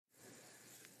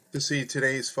To see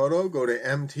today's photo, go to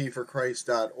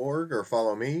mtforchrist.org or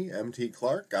follow me, MT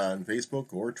Clark, on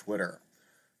Facebook or Twitter.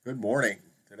 Good morning.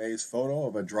 Today's photo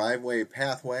of a driveway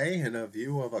pathway and a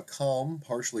view of a calm,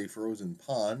 partially frozen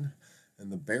pond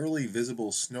and the barely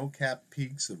visible snow-capped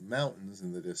peaks of mountains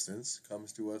in the distance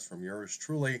comes to us from yours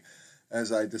truly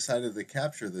as I decided to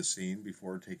capture this scene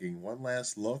before taking one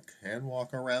last look and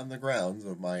walk around the grounds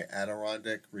of my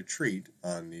Adirondack retreat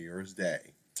on New Year's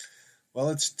Day. Well,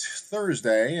 it's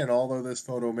Thursday, and although this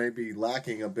photo may be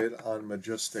lacking a bit on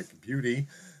majestic beauty,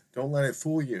 don't let it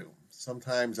fool you.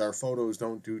 Sometimes our photos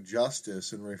don't do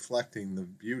justice in reflecting the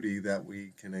beauty that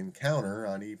we can encounter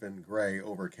on even gray,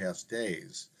 overcast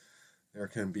days. There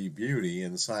can be beauty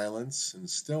in silence and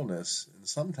stillness, and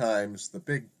sometimes the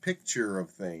big picture of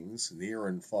things, near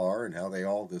and far, and how they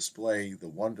all display the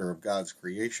wonder of God's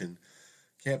creation,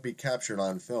 can't be captured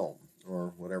on film,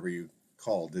 or whatever you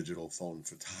call digital phone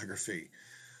photography.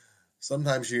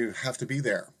 Sometimes you have to be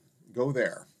there, go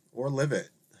there, or live it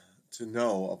to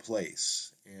know a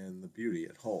place and the beauty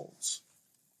it holds.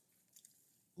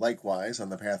 Likewise, on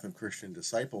the path of Christian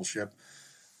discipleship,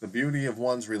 the beauty of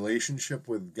one's relationship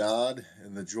with God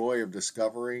and the joy of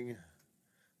discovering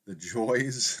the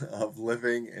joys of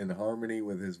living in harmony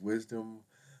with His wisdom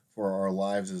for our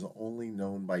lives is only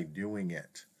known by doing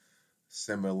it.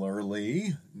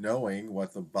 Similarly, knowing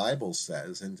what the Bible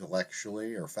says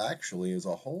intellectually or factually is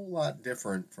a whole lot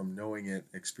different from knowing it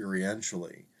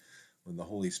experientially, when the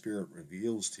Holy Spirit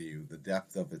reveals to you the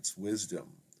depth of its wisdom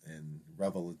and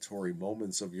revelatory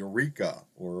moments of eureka,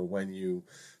 or when you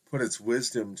put its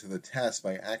wisdom to the test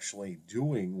by actually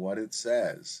doing what it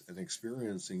says and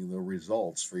experiencing the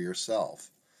results for yourself.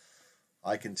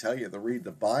 I can tell you to read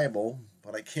the Bible,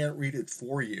 but I can't read it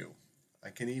for you. I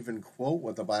can even quote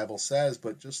what the Bible says,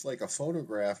 but just like a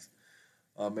photograph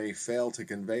may fail to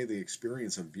convey the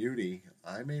experience of beauty,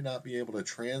 I may not be able to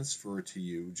transfer to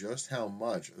you just how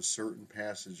much a certain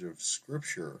passage of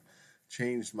Scripture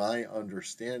changed my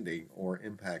understanding or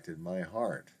impacted my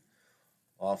heart.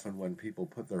 Often when people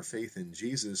put their faith in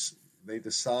Jesus, they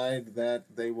decide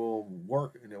that they will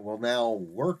now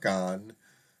work on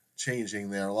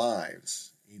changing their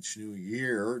lives. Each new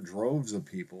year, droves of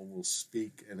people will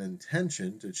speak an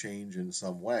intention to change in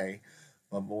some way,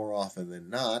 but more often than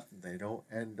not, they don't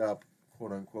end up,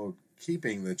 quote-unquote,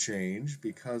 keeping the change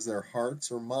because their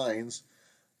hearts or minds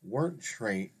weren't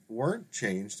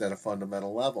changed at a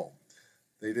fundamental level.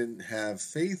 They didn't have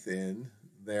faith in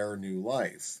their new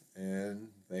life, and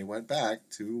they went back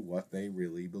to what they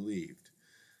really believed.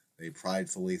 They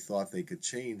pridefully thought they could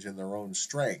change in their own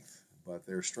strength, but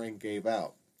their strength gave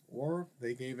out. Or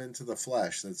they gave in to the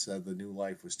flesh that said the new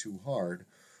life was too hard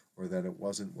or that it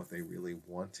wasn't what they really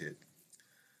wanted.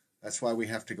 That's why we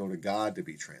have to go to God to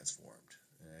be transformed.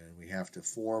 And we have to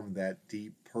form that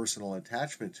deep personal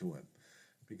attachment to Him.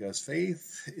 Because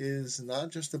faith is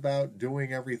not just about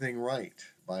doing everything right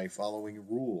by following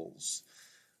rules.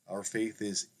 Our faith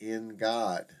is in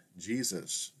God,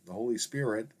 Jesus, the Holy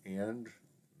Spirit, and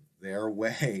their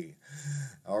way.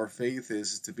 Our faith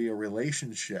is to be a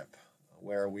relationship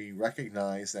where we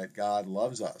recognize that God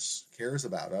loves us, cares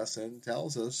about us, and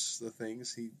tells us the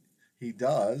things He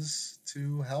does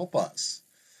to help us.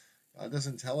 God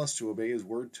doesn't tell us to obey His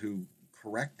word to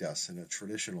correct us in a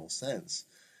traditional sense.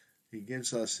 He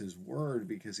gives us His word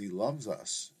because He loves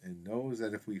us and knows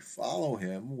that if we follow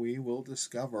Him, we will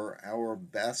discover our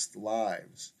best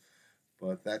lives.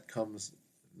 But that comes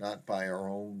not by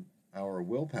our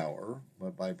willpower,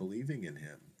 but by believing in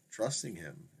Him, trusting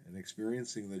Him, and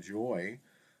experiencing the joy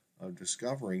of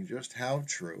discovering just how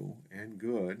true and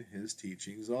good His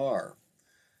teachings are.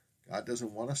 God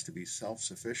doesn't want us to be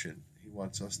self-sufficient. He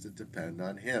wants us to depend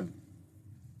on Him.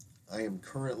 I am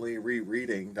currently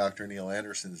rereading Dr. Neil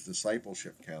Anderson's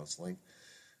Discipleship Counseling,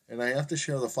 and I have to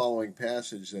share the following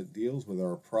passage that deals with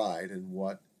our pride and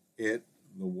what it,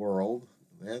 the world,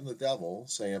 and the devil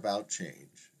say about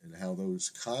change, and how those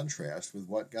contrast with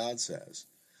what God says.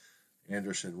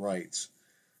 Anderson writes,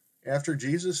 after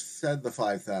Jesus fed the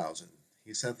 5,000,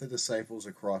 He sent the disciples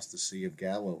across the Sea of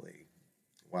Galilee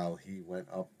while He went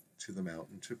up to the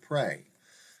mountain to pray.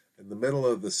 In the middle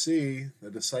of the sea, the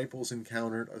disciples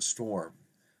encountered a storm.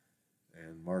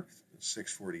 And Mark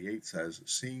 6:48 says,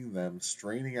 seeing them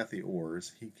straining at the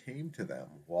oars, He came to them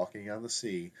walking on the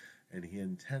sea, and He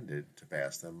intended to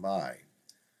pass them by.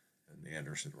 And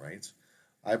Anderson writes,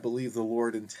 I believe the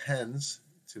Lord intends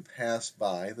to pass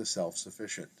by the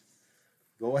self-sufficient.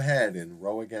 Go ahead and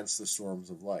row against the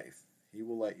storms of life. He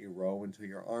will let you row until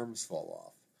your arms fall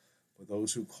off. But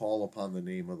those who call upon the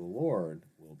name of the Lord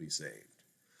will be saved.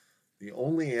 The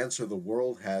only answer the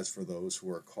world has for those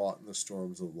who are caught in the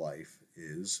storms of life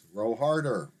is row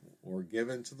harder, or give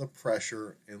in to the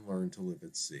pressure and learn to live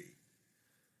at sea.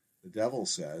 The devil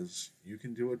says, you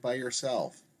can do it by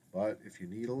yourself, but if you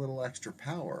need a little extra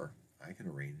power, I can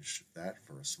arrange that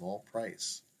for a small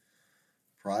price.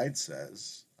 Pride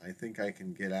says, I think I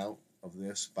can get out of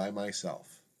this by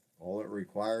myself. All it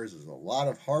requires is a lot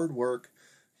of hard work,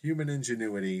 human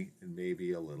ingenuity, and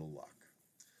maybe a little luck.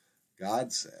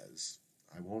 God says,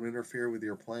 I won't interfere with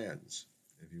your plans.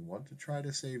 If you want to try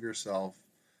to save yourself,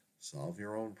 solve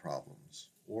your own problems,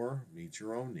 or meet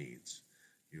your own needs,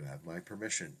 you have my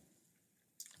permission.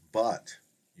 But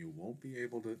you won't be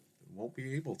able to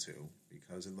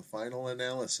because in the final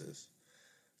analysis,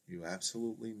 you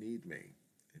absolutely need me,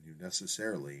 and you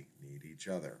necessarily need each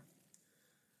other.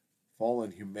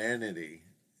 Fallen humanity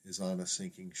is on a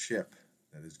sinking ship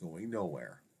that is going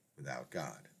nowhere without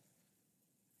God.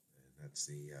 And that's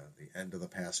the end of the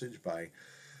passage by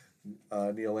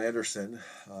Neil Anderson.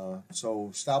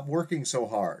 So stop working so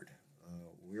hard.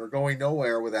 We are going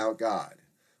nowhere without God.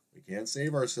 We can't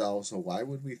save ourselves, so why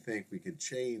would we think we could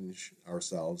change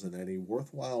ourselves in any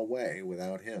worthwhile way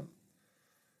without Him?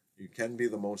 You can be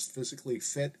the most physically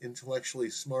fit, intellectually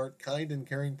smart, kind, and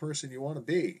caring person you want to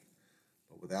be.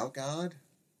 But without God,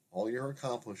 all your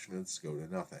accomplishments go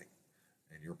to nothing,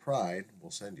 and your pride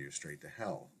will send you straight to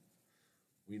hell.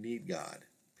 We need God,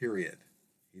 period.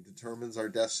 He determines our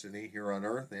destiny here on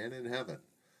earth and in heaven.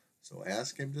 So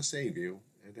ask Him to save you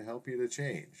and to help you to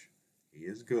change. He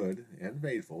is good and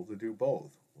faithful to do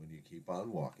both when you keep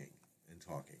on walking and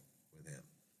talking with Him.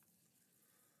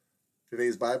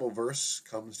 Today's Bible verse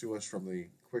comes to us from the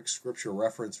Quick Scripture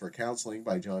Reference for Counseling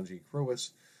by John G.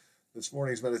 Cruis. This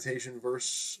morning's meditation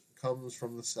verse comes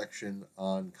from the section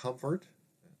on comfort.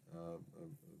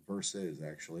 Verses,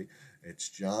 actually. It's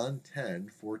John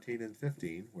 10:14 and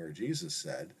 15, where Jesus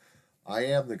said, I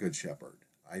am the good shepherd.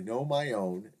 I know my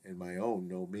own, and my own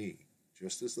know me,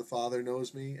 just as the Father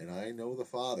knows me, and I know the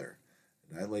Father,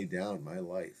 and I lay down my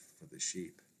life for the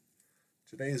sheep.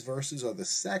 Today's verses are the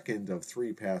second of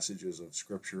three passages of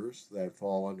Scriptures that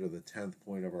fall under the 10th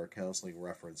point of our Counseling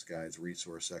Reference Guide's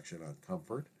resource section on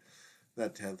comfort.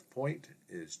 That 10th point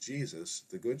is Jesus,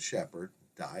 the Good Shepherd,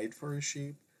 died for His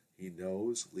sheep. He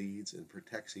knows, leads, and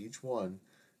protects each one.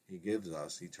 He gives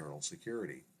us eternal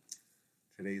security.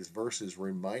 Today's verses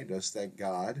remind us that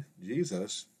God,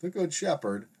 Jesus, the Good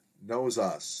Shepherd, knows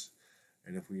us.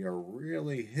 And if we are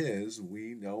really His,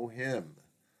 we know Him.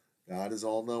 God is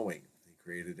all-knowing. He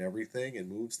created everything and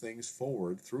moves things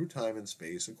forward through time and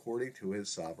space according to His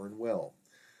sovereign will.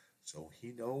 So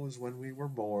He knows when we were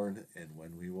born and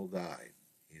when we will die.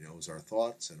 He knows our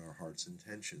thoughts and our heart's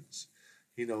intentions.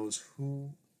 He knows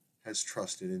who has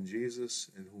trusted in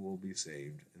Jesus and who will be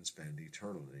saved and spend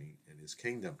eternity in His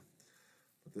kingdom.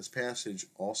 But this passage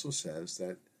also says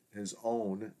that His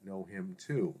own know Him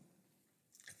too.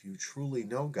 If you truly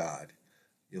know God,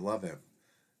 you love Him,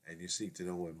 and you seek to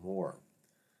know Him more.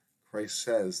 Christ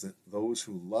says that those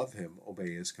who love Him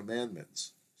obey His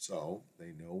commandments. So they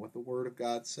know what the Word of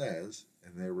God says,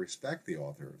 and they respect the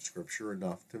author of Scripture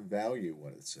enough to value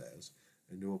what it says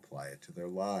and to apply it to their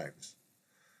lives.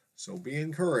 So be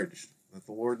encouraged that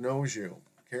the Lord knows you,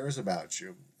 cares about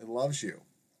you, and loves you.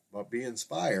 But be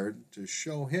inspired to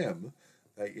show Him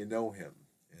that you know Him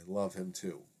and love Him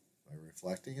too, by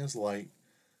reflecting His light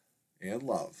and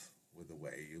love with the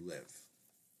way you live.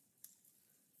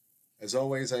 As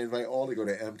always, I invite all to go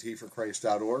to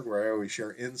mtforchrist.org, where I always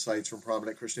share insights from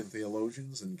prominent Christian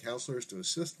theologians and counselors to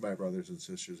assist my brothers and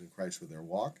sisters in Christ with their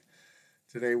walk.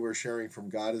 Today we're sharing from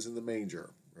God is in the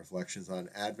Manger, Reflections on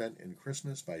Advent and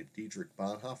Christmas by Dietrich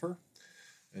Bonhoeffer.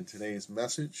 And today's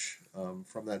message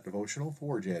from that devotional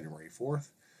for January 4th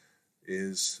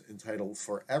is entitled,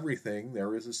 For Everything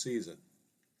There Is a Season.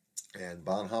 And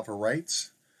Bonhoeffer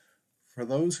writes, For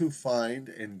those who find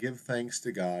and give thanks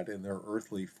to God in their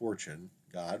earthly fortune,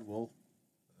 God will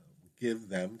give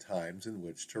them times in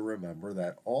which to remember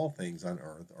that all things on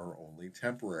earth are only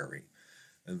temporary,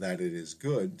 and that it is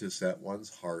good to set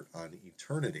one's heart on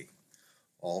eternity.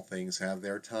 All things have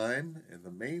their time, and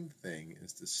the main thing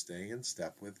is to stay in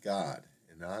step with God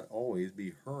and not always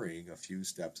be hurrying a few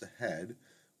steps ahead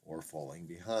or falling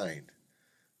behind.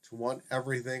 To want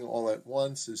everything all at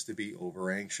once is to be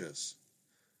over-anxious.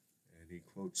 And he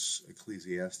quotes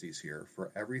Ecclesiastes here,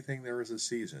 For everything there is a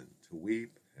season, to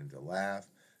weep and to laugh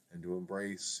and to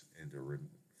embrace and to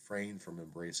refrain from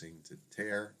embracing, to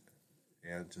tear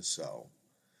and to sow.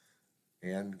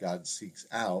 And God seeks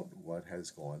out what has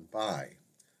gone by.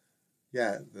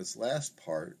 Yet, this last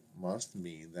part must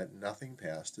mean that nothing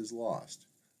past is lost,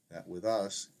 that with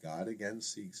us, God again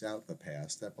seeks out the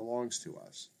past that belongs to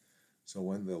us. So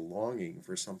when the longing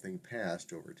for something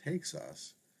past overtakes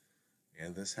us,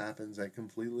 and this happens at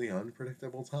completely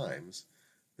unpredictable times,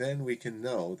 then we can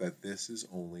know that this is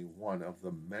only one of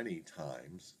the many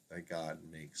times that God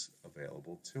makes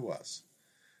available to us.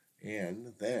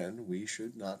 And then we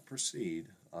should not proceed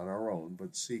on our own,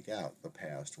 but seek out the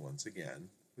past once again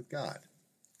with God.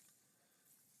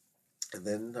 And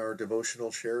then our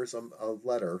devotional shares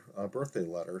a birthday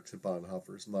letter to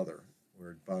Bonhoeffer's mother,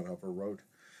 where Bonhoeffer wrote,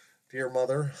 "Dear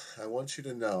Mother, I want you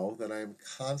to know that I am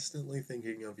constantly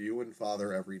thinking of you and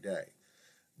Father every day,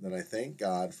 and that I thank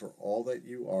God for all that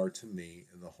you are to me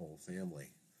and the whole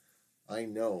family. I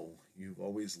know you've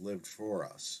always lived for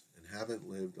us and haven't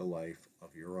lived a life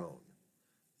of your own.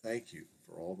 Thank you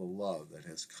for all the love that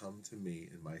has come to me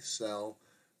in my cell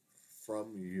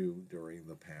from you during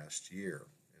the past year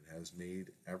and has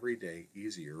made every day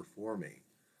easier for me.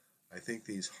 I think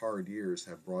these hard years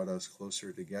have brought us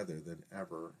closer together than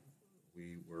ever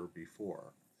we were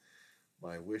before.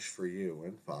 My wish for you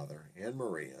and Father and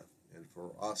Maria and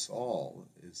for us all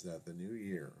is that the new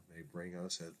year may bring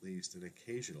us at least an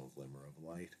occasional glimmer of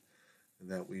light, and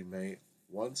that we may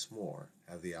once more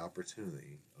have the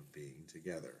opportunity of being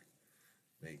together.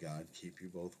 May God keep you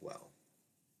both well."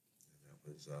 And that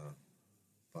was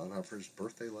Bonhoeffer's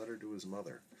birthday letter to his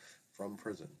mother from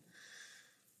prison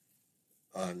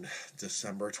on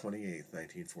December 28th,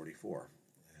 1944.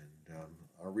 And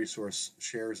our resource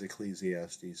shares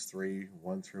Ecclesiastes 3,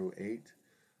 1 through 8,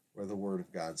 where the Word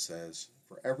of God says,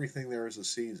 "For everything there is a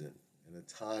season, and a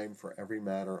time for every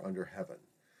matter under heaven,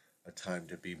 a time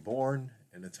to be born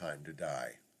and a time to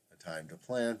die, a time to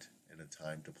plant and a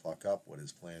time to pluck up what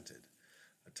is planted,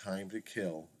 a time to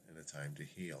kill and a time to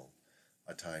heal,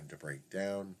 a time to break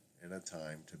down and a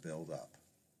time to build up,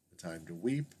 a time to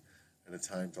weep and a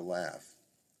time to laugh,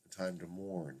 a time to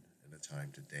mourn and a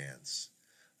time to dance,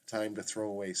 a time to throw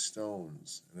away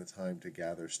stones and a time to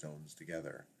gather stones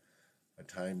together, a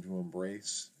time to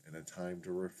embrace and a time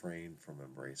to refrain from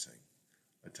embracing,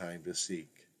 a time to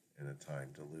seek and a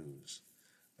time to lose,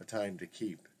 a time to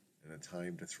keep and a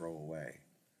time to throw away,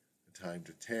 a time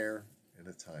to tear and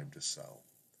a time to sow,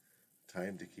 a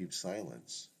time to keep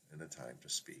silence and a time to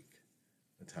speak,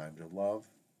 a time to love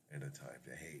and a time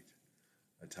to hate,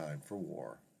 a time for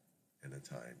war and a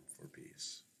time for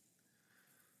peace."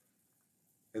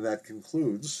 And that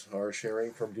concludes our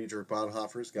sharing from Dietrich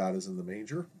Bonhoeffer's God is in the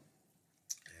Manger.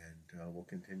 And we'll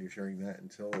continue sharing that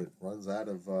until it runs out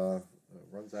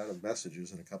of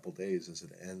messages in a couple days, as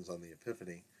it ends on the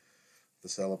Epiphany. The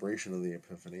celebration of the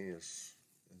Epiphany is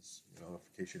in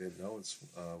case you didn't know, it's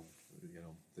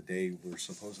the day we're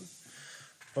supposed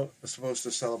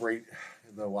to celebrate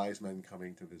the wise men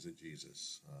coming to visit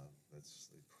Jesus. That's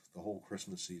the whole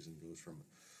Christmas season goes from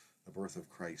the birth of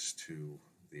Christ to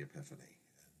the Epiphany,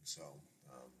 and so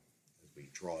as we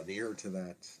draw near to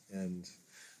that, and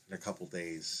in a couple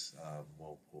days,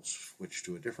 we'll switch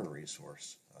to a different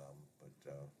resource.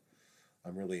 But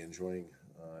I'm really enjoying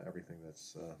everything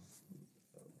that's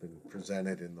been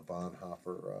presented in the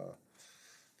Bonhoeffer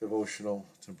devotional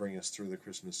to bring us through the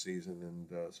Christmas season,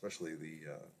 and especially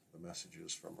the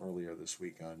messages from earlier this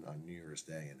week on New Year's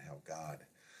Day, and how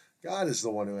God is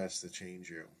the one who has to change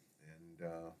you.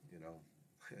 And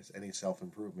as any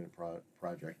self-improvement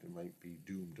project, it might be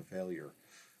doomed to failure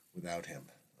without him.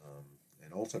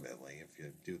 And ultimately, if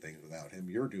you do things without him,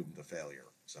 you're doomed to failure.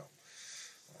 So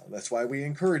that's why we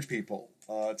encourage people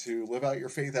to live out your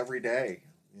faith every day.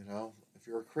 If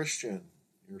you're a Christian,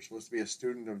 you're supposed to be a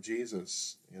student of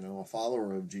Jesus, a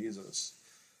follower of Jesus.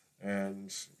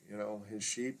 And, his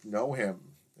sheep know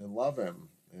him and love him.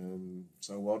 And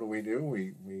so what do?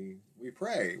 We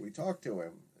pray. We talk to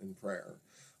him in prayer.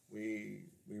 We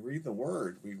read the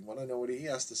Word. We want to know what he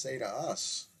has to say to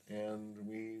us. And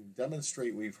we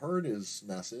demonstrate we've heard his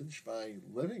message by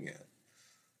living it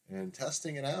and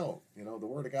testing it out. The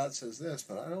Word of God says this,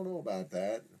 but I don't know about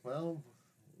that. Well,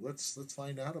 let's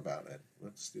find out about it.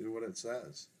 Let's do what it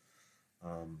says.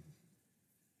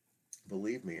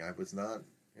 Believe me, I was not,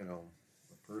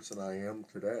 the person I am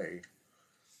today.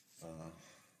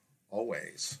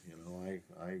 Always,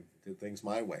 I did things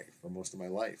my way for most of my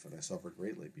life, and I suffered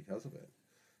greatly because of it.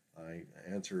 I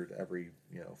answered every,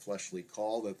 fleshly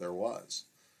call that there was,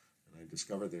 and I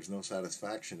discovered there's no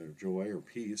satisfaction or joy or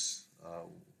peace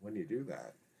when you do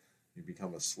that. You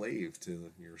become a slave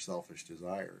to your selfish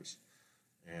desires,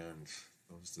 and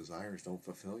those desires don't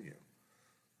fulfill you.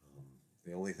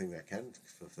 The only thing that can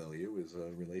fulfill you is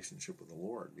a relationship with the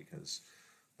Lord, because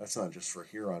that's not just for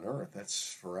here on earth;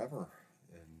 that's forever.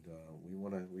 And we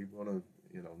want to,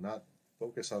 not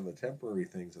focus on the temporary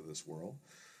things of this world,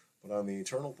 but on the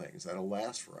eternal things that'll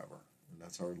last forever. And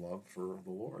that's our love for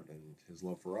the Lord and his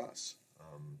love for us.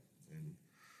 And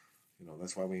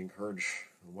that's why we encourage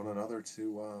one another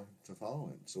to follow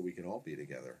him, so we can all be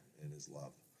together in his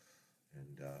love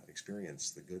and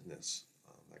experience the goodness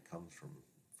that comes from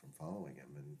following him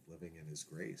and living in his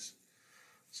grace.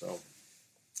 So,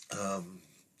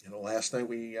 last night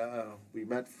we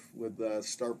met with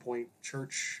Star Point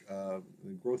Church, the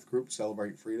growth group,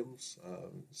 Celebrate Freedoms,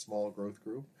 small growth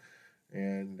group,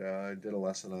 and I did a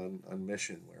lesson on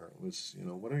mission, where it was,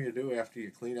 what do you do after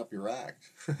you clean up your act?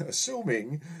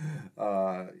 Assuming,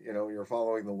 you're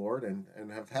following the Lord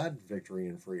and have had victory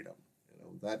and freedom.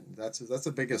 That's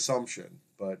a big assumption,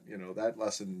 but that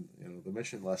lesson, the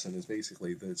mission lesson, is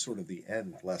basically the sort of the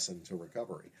end lesson to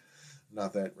recovery.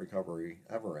 Not that recovery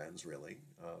ever ends, really,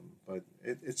 but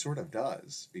it sort of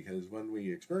does, because when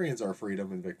we experience our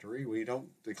freedom and victory, we don't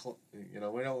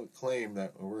claim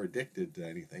that we're addicted to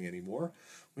anything anymore.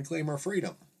 We claim our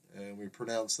freedom, and we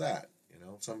pronounce that.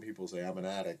 Some people say, I'm an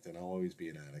addict and I'll always be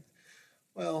an addict.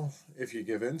 Well, if you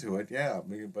give into it, yeah.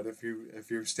 But if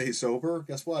you stay sober,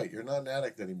 guess what? You're not an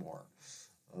addict anymore.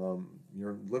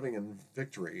 You're living in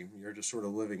victory. You're just sort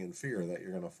of living in fear that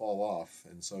you're going to fall off,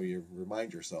 and so you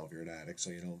remind yourself you're an addict, so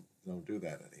you don't do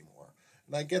that anymore.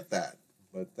 And I get that,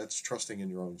 but that's trusting in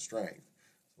your own strength.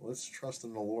 So let's trust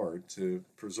in the Lord to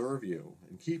preserve you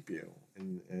and keep you,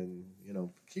 and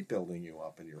keep building you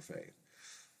up in your faith.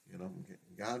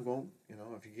 God won't.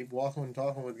 If you keep walking and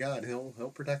talking with God,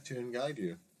 He'll protect you and guide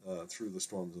you through the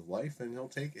storms of life, and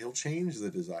He'll change the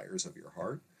desires of your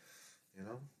heart.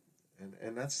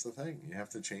 And that's the thing. You have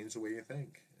to change the way you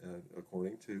think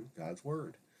according to God's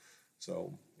word.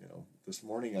 So, this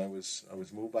morning I was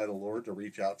moved by the Lord to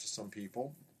reach out to some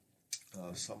people.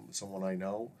 Someone I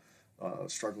know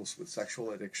struggles with sexual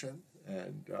addiction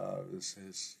and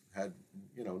has had,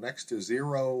 next to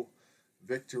zero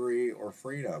victory or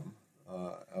freedom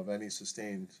of any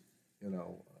sustained,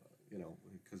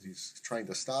 because he's trying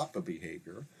to stop a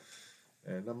behavior.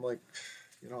 And I'm like,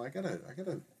 I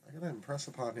gotta impress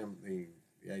upon him the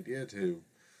idea to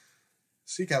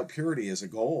seek out purity as a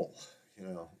goal.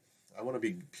 I want to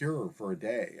be pure for a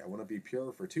day. I want to be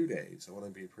pure for 2 days. I want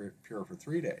to be pure for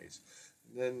 3 days.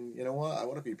 And then, you know what? I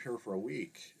want to be pure for a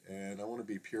week, and I want to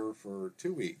be pure for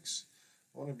 2 weeks.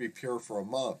 I want to be pure for a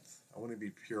month. I want to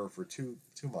be pure for two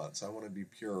months. I want to be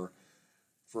pure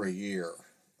for a year.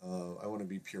 I want to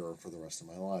be pure for the rest of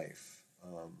my life.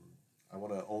 I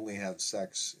want to only have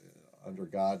sex under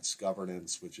God's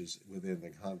governance, which is within the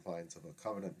confines of a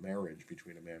covenant marriage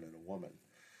between a man and a woman.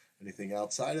 Anything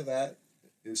outside of that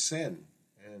is sin.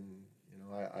 And,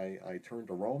 I turn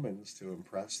to Romans to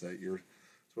impress that you're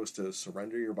supposed to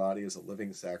surrender your body as a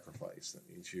living sacrifice. That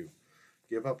means you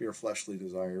give up your fleshly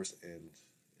desires and,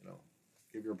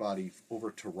 give your body over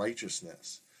to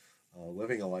righteousness,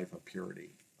 living a life of purity,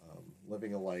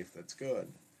 living a life that's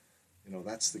good.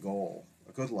 That's the goal,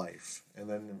 a good life. And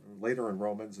then later in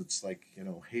Romans, it's like,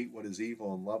 hate what is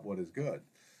evil and love what is good.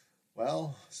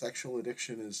 Well, sexual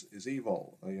addiction is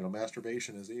evil.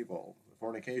 Masturbation is evil.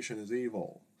 Fornication is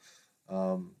evil.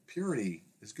 Purity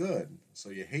is good. So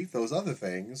you hate those other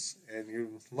things and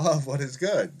you love what is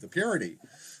good, the purity.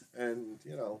 And,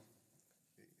 you're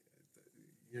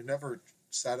never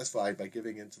satisfied by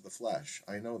giving into the flesh.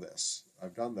 I know this.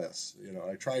 I've done this.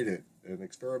 I tried it and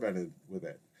experimented with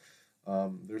it.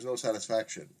 There's no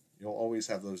satisfaction. You'll always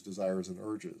have those desires and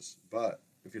urges. But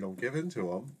if you don't give into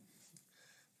them,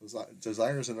 those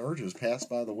desires and urges pass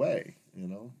by the way,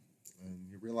 and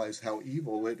you realize how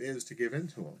evil it is to give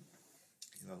into them.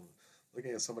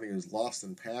 Looking at somebody who's lost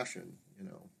in passion,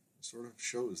 sort of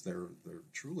shows they're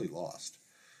truly lost,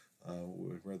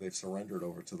 where they've surrendered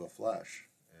over to the flesh.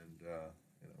 And,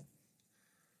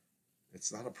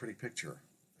 it's not a pretty picture.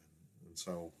 And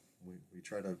so we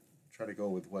try to go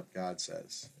with what God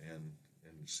says and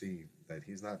see that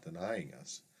He's not denying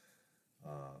us.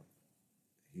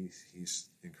 He's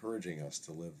encouraging us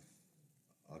to live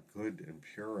a good and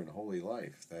pure and holy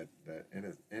life that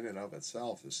in and of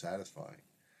itself is satisfying.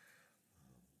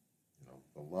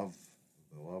 The love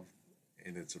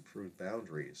in its approved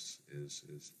boundaries is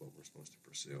what we're supposed to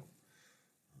pursue,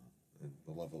 and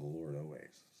the love of the Lord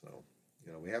always. So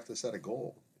we have to set a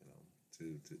goal,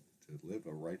 to live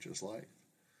a righteous life.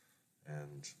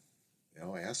 And,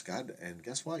 ask God, and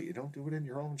guess what? You don't do it in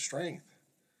your own strength.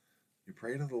 You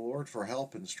pray to the Lord for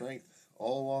help and strength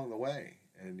all along the way,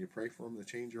 and you pray for Him to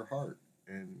change your heart.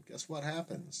 And guess what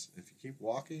happens? If you keep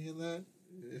walking in that,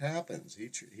 it happens. He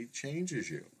changes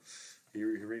you. He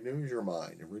renews your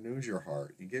mind. He renews your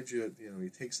heart. He gives you, He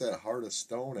takes that heart of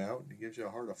stone out, and He gives you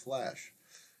a heart of flesh.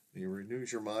 And He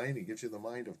renews your mind. He gives you the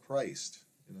mind of Christ.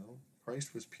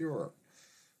 Christ was pure.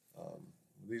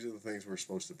 These are the things we're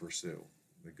supposed to pursue.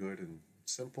 The good and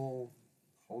simple,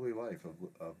 holy life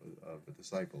of a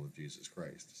disciple of Jesus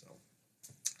Christ.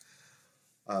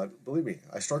 So, believe me,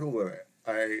 I struggled with it.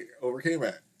 I overcame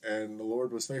it, and the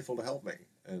Lord was faithful to help me.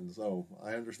 And so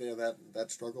I understand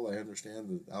that struggle. I understand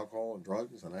the alcohol and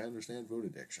drugs, and I understand food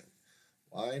addiction.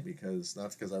 Why? Because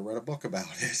not because I read a book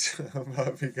about it,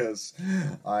 but because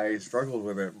I struggled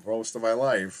with it most of my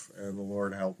life, and the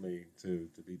Lord helped me to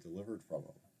be delivered from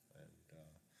them.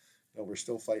 And we're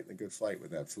still fighting the good fight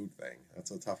with that food thing.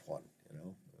 That's a tough one.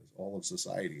 All of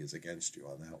society is against you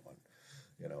on that one.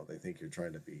 They think you're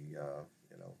trying to be,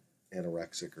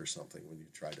 anorexic or something when you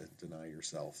try to deny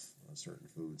yourself certain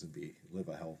foods and live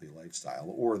a healthy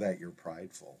lifestyle, or that you're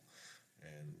prideful,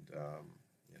 and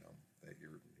that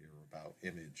you're about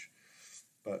image.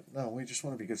 But no, we just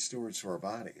want to be good stewards for our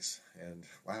bodies. And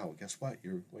wow, guess what?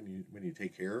 When you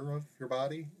take care of your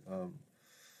body,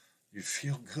 you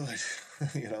feel good.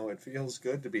 It feels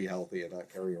good to be healthy and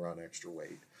not carry around extra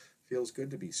weight. It feels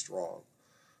good to be strong.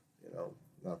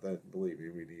 Not that, believe me,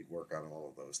 we need work on all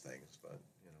of those things, but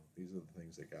these are the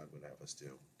things that God would have us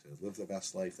do, to live the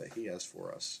best life that He has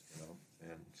for us,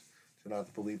 and to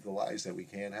not believe the lies that we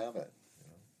can't have it.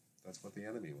 That's what the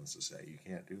enemy wants to say. You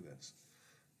can't do this.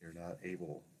 You're not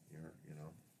able.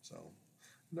 So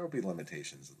there'll be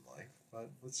limitations in life,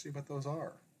 but let's see what those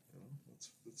are.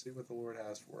 Let's see what the Lord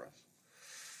has for us.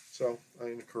 So I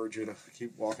encourage you to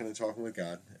keep walking and talking with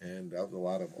God, and a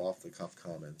lot of off-the-cuff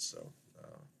comments, so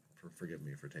forgive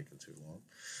me for taking too long.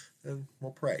 And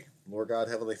we'll pray. Lord God,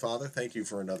 Heavenly Father, thank you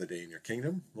for another day in your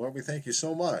kingdom. Lord, we thank you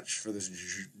so much for this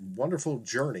wonderful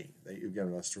journey that you've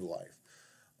given us through life,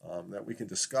 that we can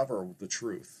discover the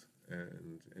truth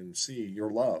and see your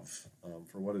love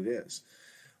for what it is.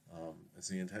 It's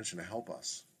the intention to help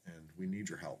us, and we need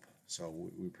your help. So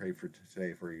we pray for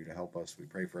today for you to help us. We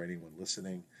pray for anyone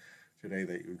listening today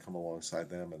that you would come alongside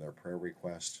them and their prayer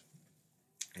request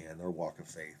and their walk of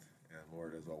faith. And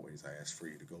Lord, as always, I ask for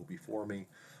you to go before me,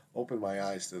 open my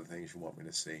eyes to the things you want me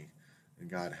to see, and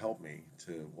God, help me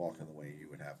to walk in the way you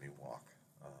would have me walk,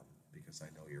 because I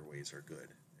know your ways are good,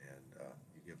 and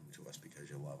you give them to us because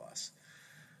you love us.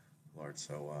 Lord,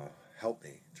 so help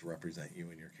me to represent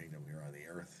you in your kingdom here on the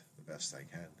earth the best I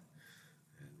can,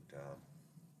 and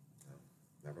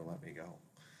never let me go.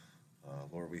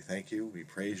 Lord, we thank you, we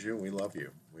praise you, we love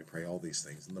you. We pray all these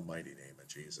things in the mighty name of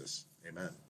Jesus. Amen.